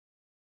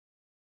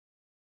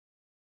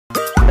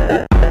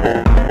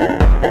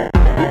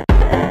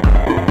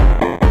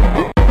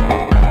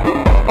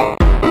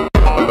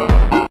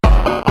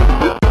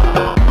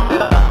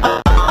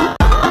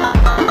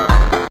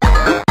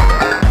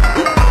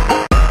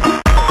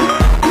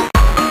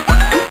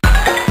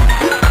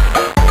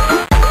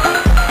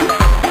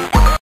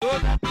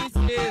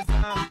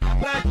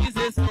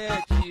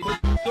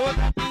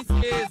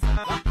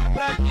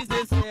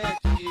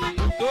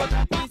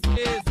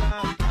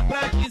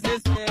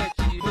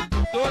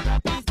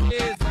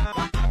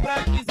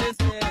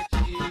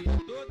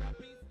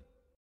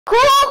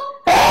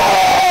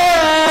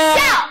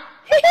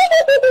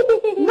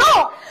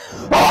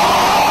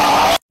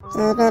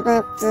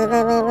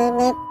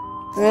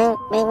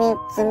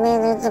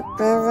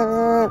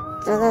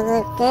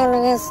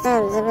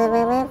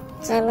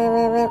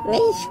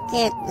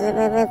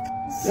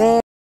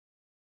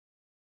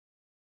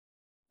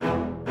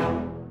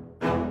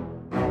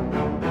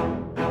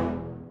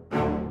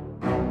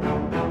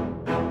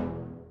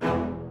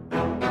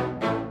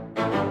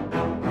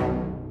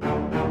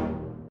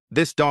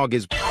This dog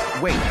is...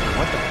 Wait,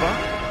 what the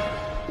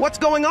fuck? What's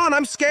going on?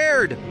 I'm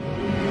scared!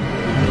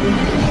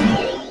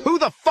 Who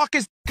the fuck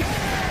is...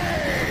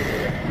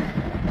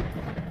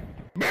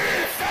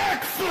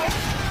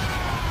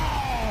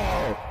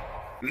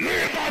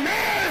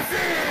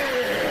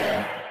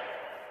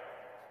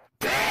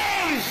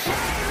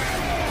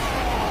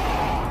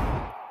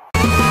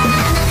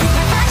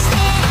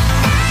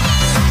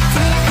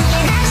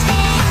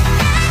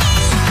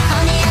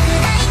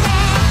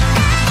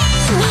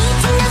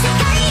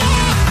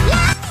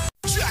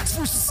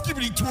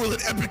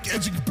 Toilet epic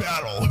edging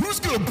battle. Who's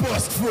gonna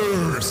bust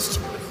first?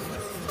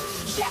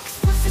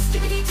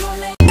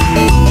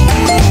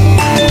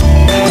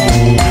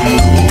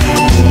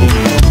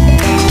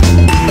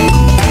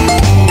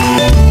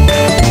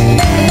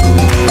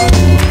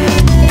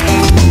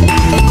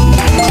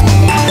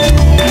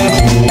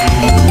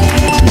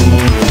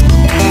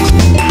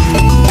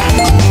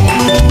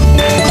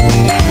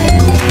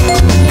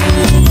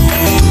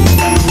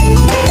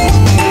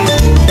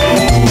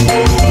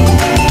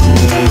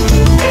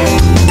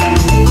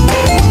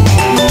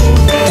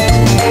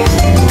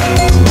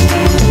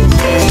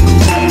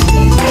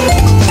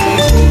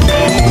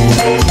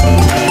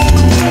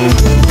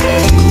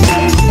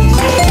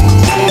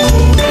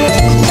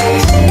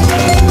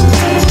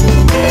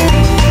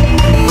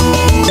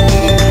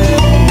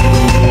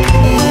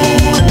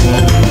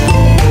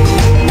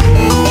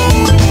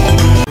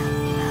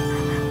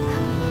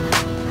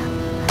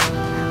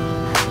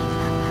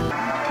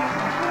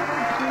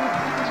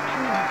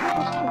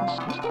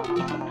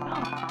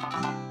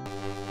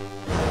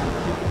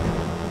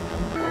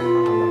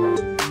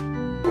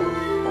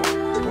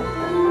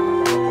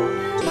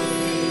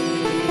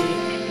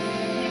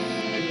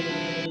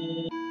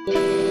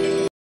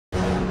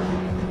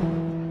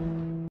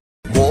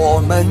我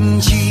们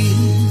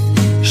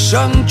一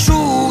生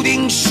注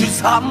定是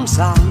沧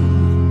桑，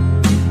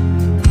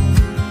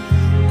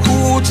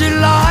苦之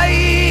来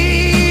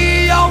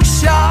要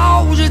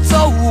笑着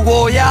走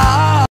过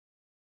呀。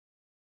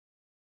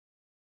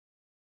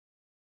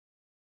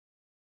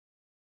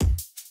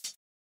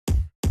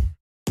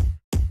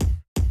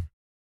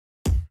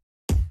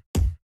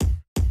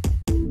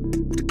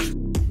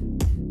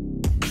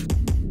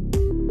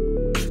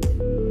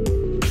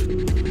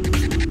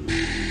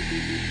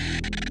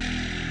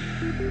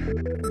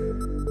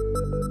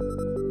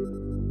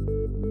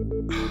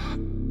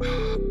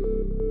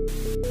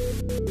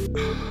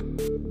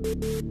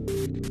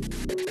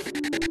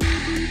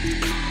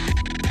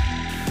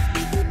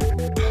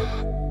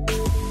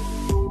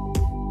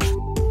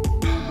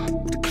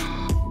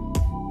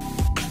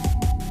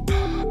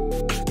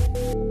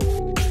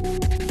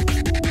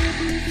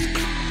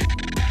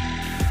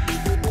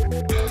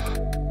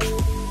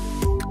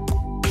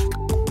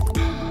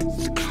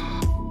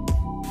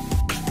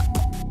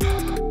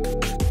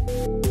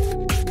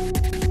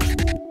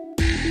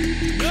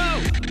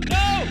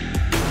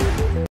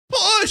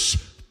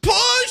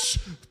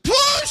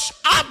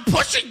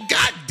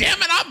God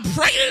damn it, I'm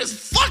pregnant as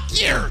fuck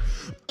here!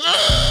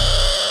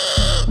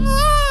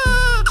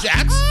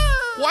 Jax,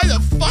 why the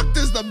fuck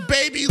does the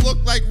baby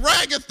look like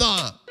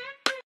Ragatha?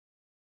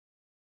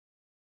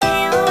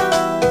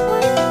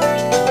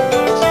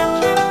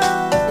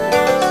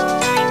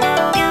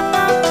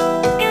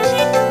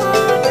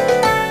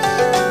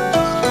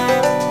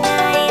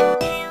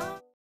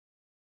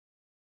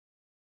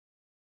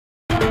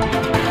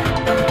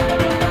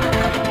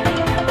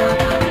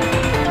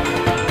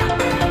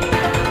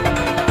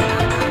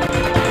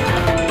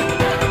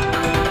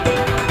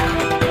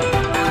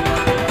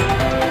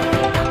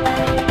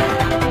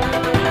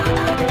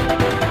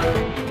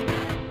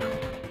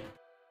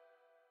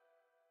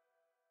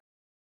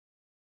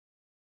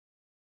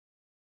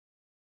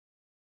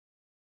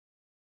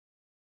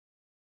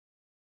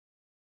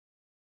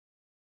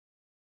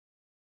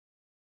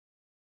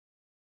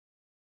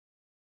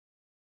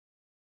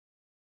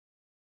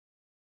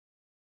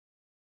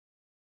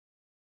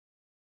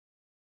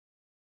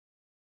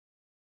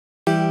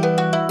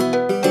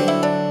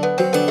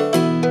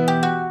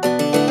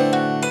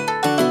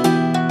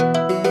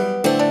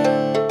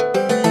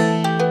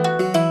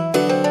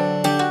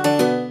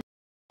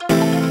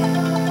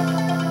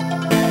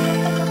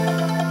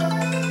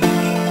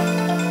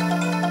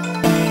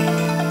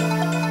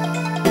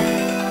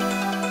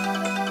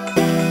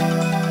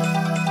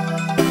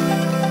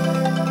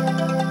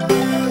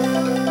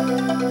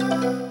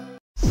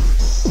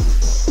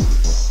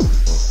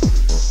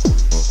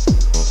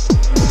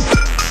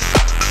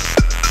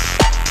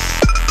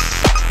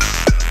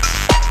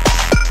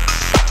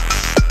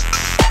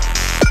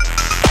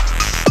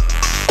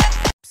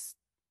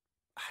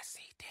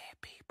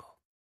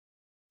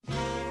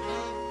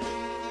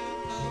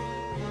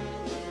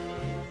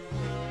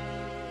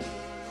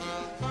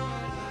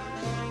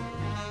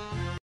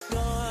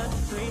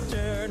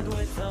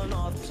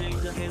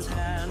 his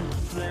hand.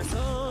 There's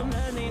so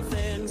many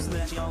things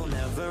that you'll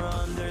never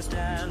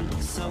understand.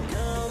 So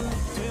come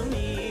to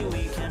me,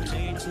 we can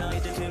change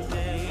night into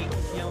day.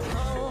 You'll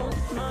hold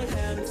my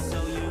hand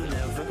so you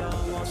never go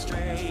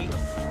astray.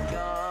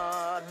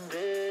 God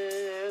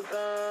is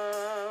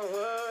the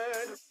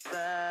word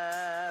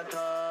that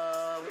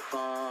of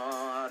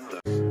God.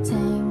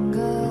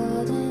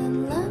 Tangled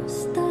in love,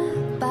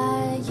 stuck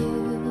by you.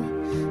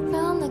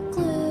 Found the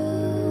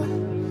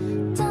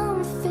glue.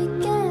 Don't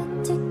forget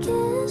to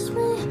kiss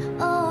me,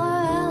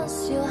 or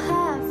else you'll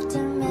have to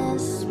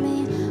miss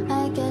me.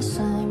 I guess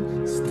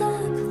I'm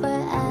stuck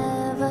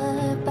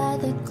forever by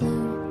the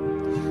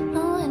glue.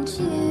 Oh, and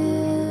you.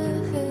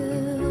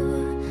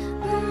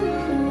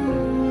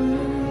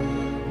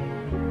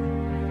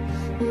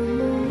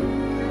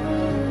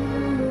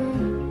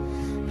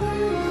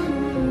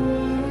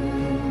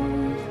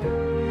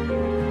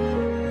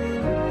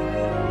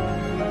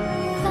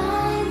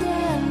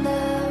 Finding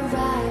the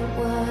right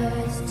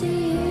words to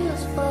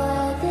use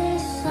for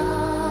this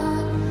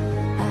song.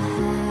 I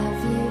have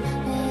you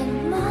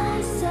in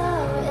mind, so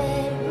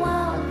it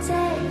won't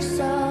take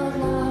so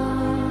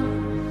long.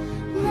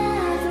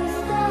 Never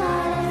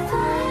thought I'd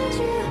find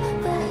you,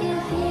 but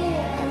you're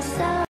here, and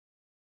so.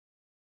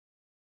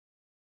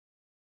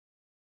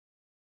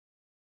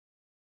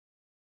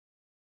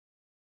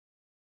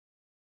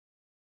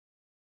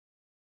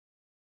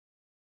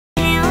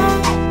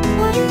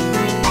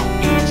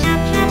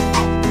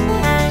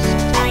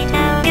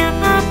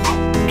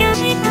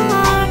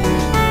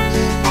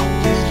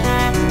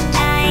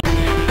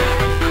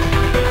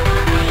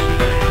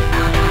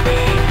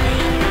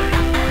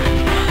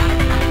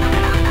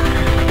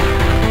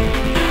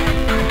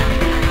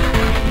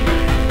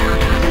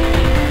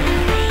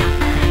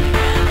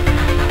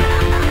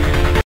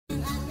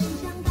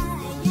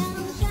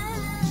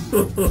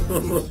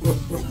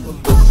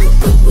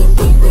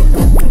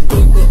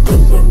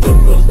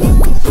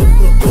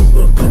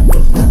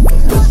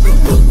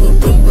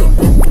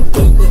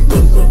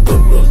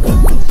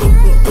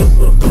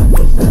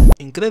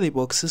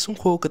 Incredibox es un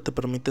juego que te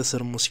permite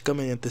hacer música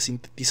mediante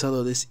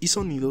sintetizadores y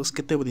sonidos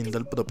que te brinda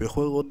el propio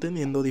juego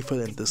teniendo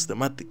diferentes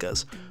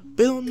temáticas,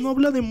 pero no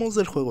hablaremos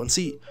del juego en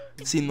sí,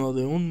 sino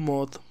de un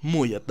mod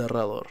muy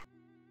aterrador.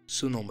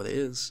 Su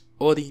nombre es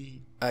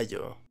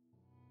Orin.io.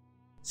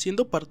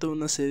 Siendo parte de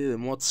una serie de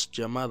mods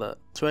llamada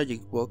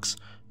Incredibox,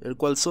 el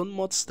cual son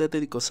mods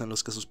tétricos en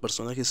los que sus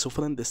personajes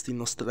sufren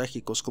destinos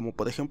trágicos, como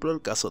por ejemplo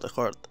el caso de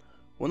Heart,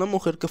 una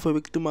mujer que fue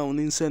víctima de un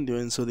incendio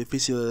en su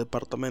edificio de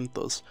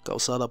departamentos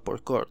causada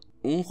por Kurt,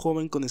 un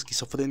joven con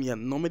esquizofrenia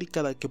no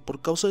medicada que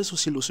por causa de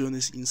sus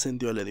ilusiones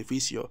incendió el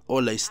edificio, o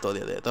la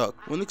historia de Doc,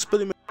 un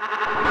experimento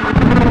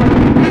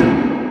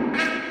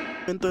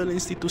de la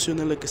institución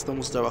en la que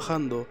estamos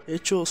trabajando,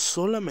 hecho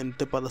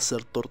solamente para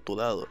ser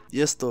torturado. Y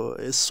esto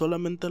es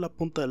solamente la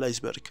punta del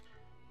iceberg,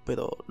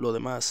 pero lo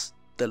demás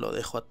te lo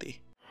dejo a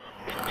ti.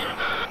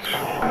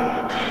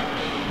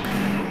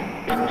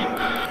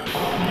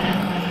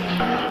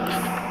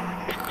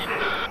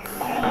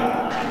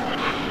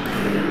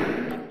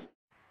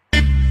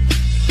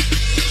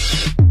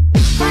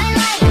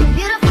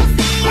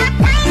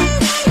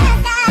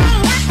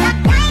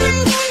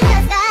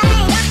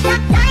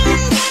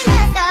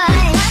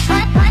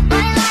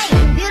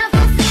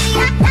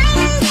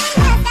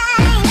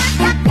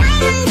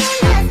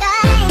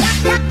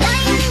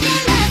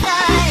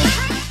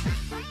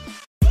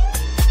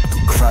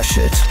 Crush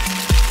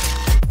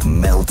it,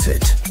 melt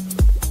it,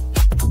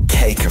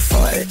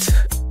 cakeify it,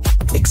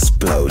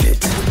 explode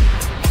it,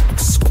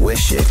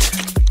 squish it,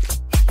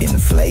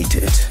 inflate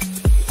it,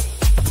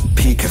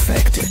 peak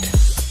affected.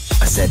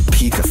 I said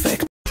peak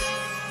affected.